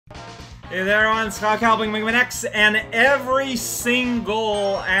Hey there, everyone, Scott Calving, MegaMan X, and every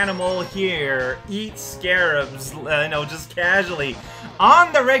single animal here eats scarabs, just casually,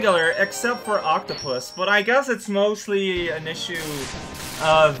 on the regular, except for octopus. But I guess it's mostly an issue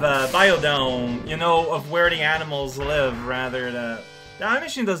of biodome, of where the animals live, rather than... The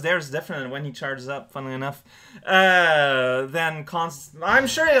animation does there is different when he charges up, funnily enough, than I'm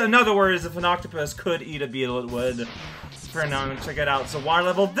sure, in other words, if an octopus could eat a beetle, it would. For now, check it out. So water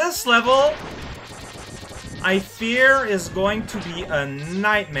level. This level, I fear, is going to be a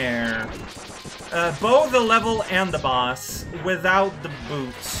nightmare. Both the level and the boss, without the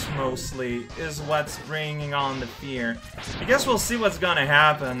boots, mostly, is what's bringing on the fear. I guess we'll see what's gonna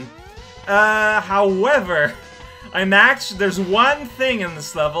happen. However, there's one thing in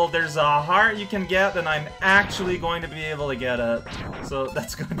this level. There's a heart you can get, and I'm actually going to be able to get it. So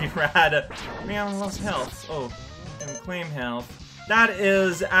that's gonna be rad. Man, I lost health. Oh. And claim health. That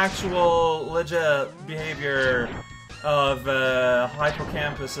is actual legit behavior of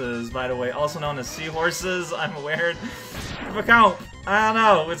hippocampuses, by the way, also known as seahorses. I'm aware. Hippocampus. I don't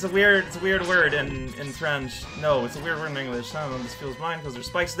know. It's a weird word in French. No, it's a weird word in English. I don't know. This feels blind because there's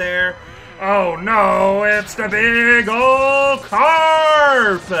spikes there. Oh no! It's the big old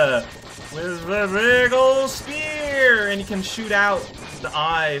carp with the big old spear, and you can shoot out the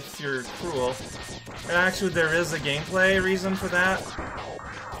eye if you're cruel. Actually, there is a gameplay reason for that.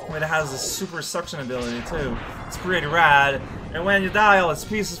 It has a super suction ability, too. It's pretty rad. And when you die, all its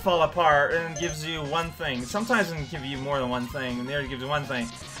pieces fall apart, and it gives you one thing. Sometimes it can give you more than one thing, and there it gives you one thing.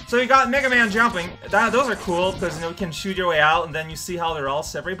 So you got Mega Man jumping. Those are cool, because you can shoot your way out, and then you see how they're all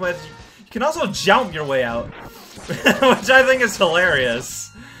separate. But you can also jump your way out, which I think is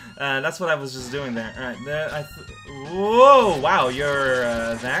hilarious. That's what I was just doing there. Alright, whoa, wow, your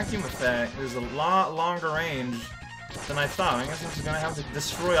vacuum effect is a lot longer range than I thought. I guess I'm just gonna have to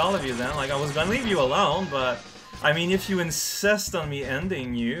destroy all of you then. Like, I was gonna leave you alone, but... I mean, if you insist on me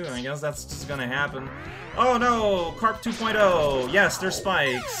ending you, I guess that's just gonna happen. Oh no, Carp 2.0! Yes, there's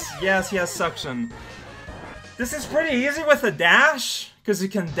spikes. Yes, he has suction. This is pretty easy with a dash, because you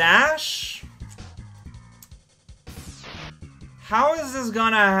can dash. How is this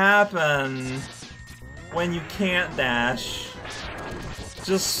gonna happen when you can't dash?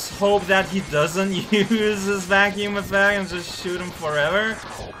 Just hope that he doesn't use his vacuum effect and just shoot him forever?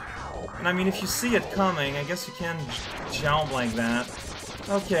 And I mean, if you see it coming, I guess you can jump like that.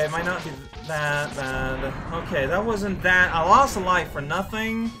 Okay, it might not be that bad. Okay, that wasn't that. I lost a life for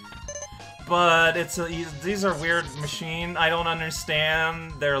nothing. But these are weird machines. I don't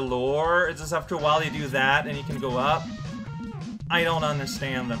understand their lore. It's just after a while you do that and you can go up. I don't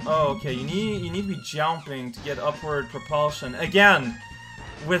understand them. Oh, okay. You need to be jumping to get upward propulsion. Again,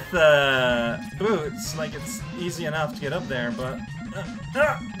 with boots, like it's easy enough to get up there, but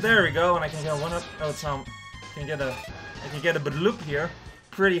there we go. And I can get one up. Oh, I can get a bloop here.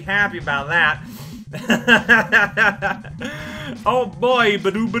 Pretty happy about that. Oh boy,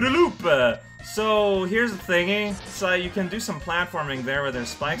 badoo-badaloop. So here's the thingy. So you can do some platforming there where there's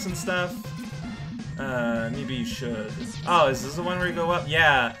spikes and stuff. Maybe you should. Oh, is this the one where you go up?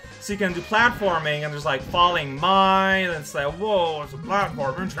 Yeah. So you can do platforming, and there's like falling mine, and it's like, whoa, it's a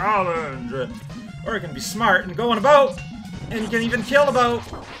platforming challenge. Or you can be smart and go on a boat, and you can even kill the boat.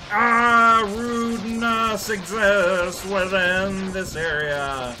 Ah, rudeness exists within this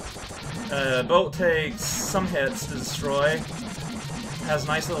area. Boat takes some hits to destroy. Has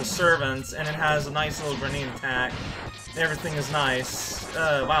nice little servants, and it has a nice little grenade attack. Everything is nice.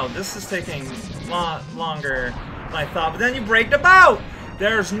 Wow, this is taking a lot longer than I thought. But then you break the boat!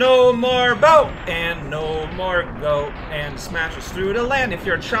 There's no more boat! And no more goat. And smashes through the land. If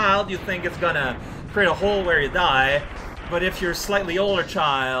you're a child, you think it's gonna create a hole where you die. But if you're a slightly older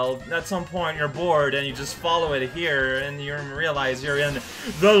child, at some point you're bored and you just follow it here and you realize you're in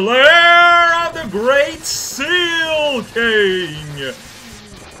the lair of the Great Seal King!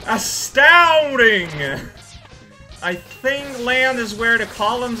 Astounding! I think land is where the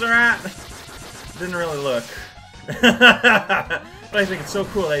columns are at. Didn't really look. But I think it's so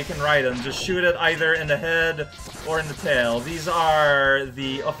cool that you can ride them. Just shoot it either in the head or in the tail. These are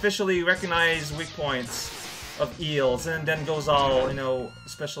the officially recognized weak points of eels. And then goes all,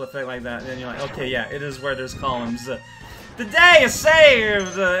 special effect like that. And then you're like, okay, yeah, it is where there's columns. The day is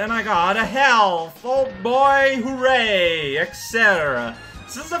saved! And I got a health! Oh boy, hooray! Etc.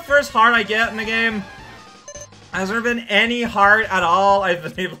 This is the first heart I get in the game. Has there been any heart at all I've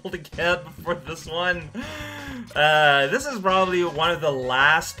been able to get before this one? This is probably one of the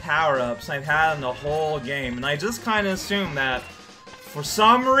last power-ups I've had in the whole game, and I just kind of assumed that For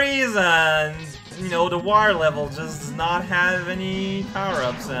some reason, you know, the water level just does not have any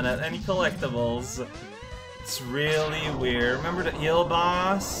power-ups in it, any collectibles. It's really weird. Remember the eel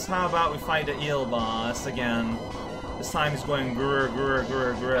boss? How about we fight the eel boss again? This time he's going grr, grr,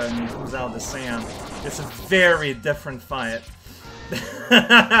 grr, grr, and he comes out of the sand. It's a very different fight.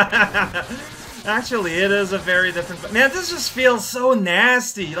 Actually, it is a very different fight. Man, this just feels so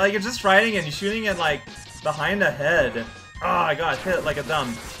nasty. Like, you're just fighting and you're shooting it, like, behind the head. Oh, I got hit like a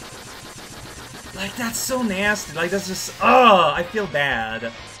dumb. Like, that's so nasty. Like, that's just... Oh, I feel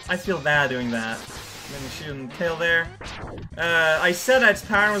bad. I feel bad doing that. Let me shoot in the tail there. I said that its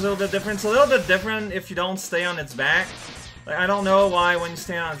pattern was a little bit different. It's a little bit different if you don't stay on its back. Like, I don't know why when you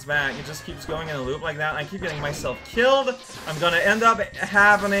stay on its back, it just keeps going in a loop like that. I keep getting myself killed. I'm gonna end up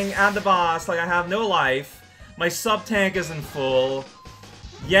happening at the boss. Like, I have no life. My sub-tank isn't full.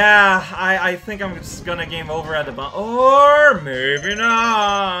 Yeah, I think I'm just gonna game over at the boss. Or maybe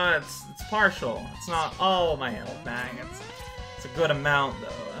not. It's partial. It's not all my health back. It's a good amount, though.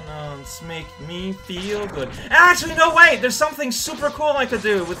 It's make me feel good. Actually, no, wait! There's something super cool I could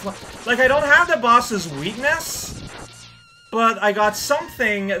do with... Like, I don't have the boss's weakness, but I got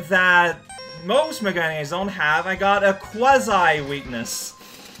something that most MegaMan don't have. I got a quasi-weakness.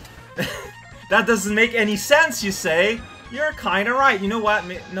 That doesn't make any sense, you say? You're kinda right. You know what?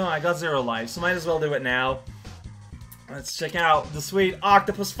 No, I got 0 life, so might as well do it now. Let's check out the sweet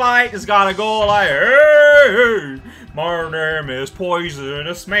octopus fight. It's gotta go like, hey, my name is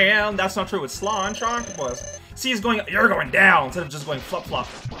Poisonous Man. That's not true. It's Slunch Octopus. See, he's going, you're going down instead of just going flop flop.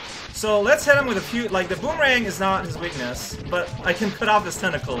 So let's hit him with a few. Like, the boomerang is not his weakness, but I can cut off his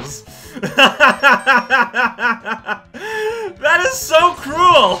tentacles. That is so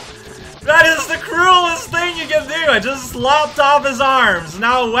cruel. That is the cruelest thing you can do. I just lopped off his arms.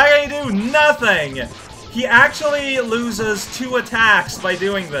 Now what can you do? Nothing. He actually loses 2 attacks by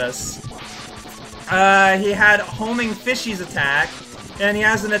doing this. He had Homing Fishy's attack, and he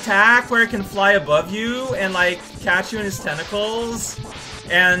has an attack where he can fly above you and, like, catch you in his tentacles,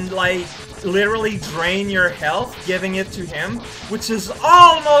 and, like, literally drain your health, giving it to him, which is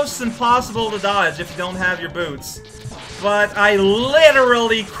almost impossible to dodge if you don't have your boots. But I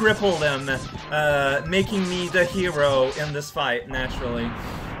literally crippled him, making me the hero in this fight, naturally.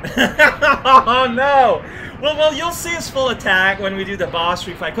 Oh no! Well, you'll see his full attack when we do the boss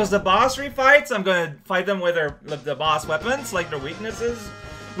refight. Because the boss refights, I'm gonna fight them with the boss weapons, like their weaknesses,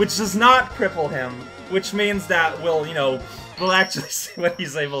 which does not cripple him. Which means that we'll, you know, we'll actually see what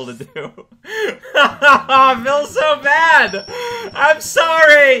he's able to do. I feel so bad! I'm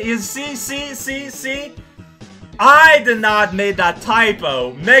sorry! You see? I did not make that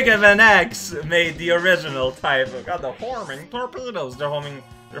typo. MegaMan X made the original typo. God, the homing torpedoes. They're homing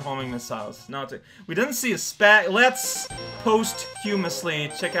missiles. We didn't see a spec. Let's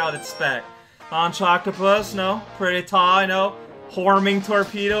posthumously check out its spec. Launch octopus, no. Pretty tall, I know. Homing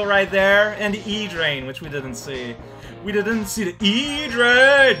torpedo right there. And the E-drain, which we didn't see. We didn't see the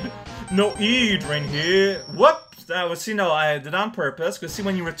E-drain. No E-drain here. Whoop. That was, you know, I did on purpose, because see,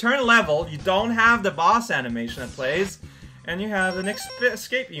 when you return level, you don't have the boss animation that plays, and you have an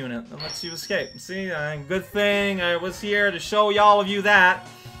escape unit that lets you escape. See, good thing I was here to show y'all of you that.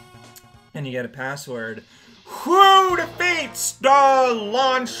 And you get a password. Who defeats the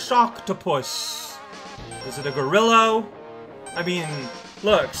launch octopus? Is it a gorilla? I mean,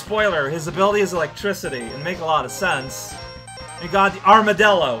 look, spoiler, his ability is electricity. It makes a lot of sense. You got the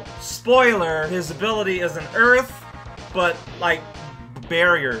armadillo. Spoiler, his ability is an earth, but like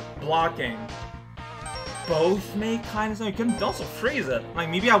barrier, blocking. Both make kind of sense. You can also freeze it. Like,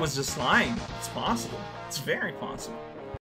 maybe I was just lying. It's possible. It's very possible.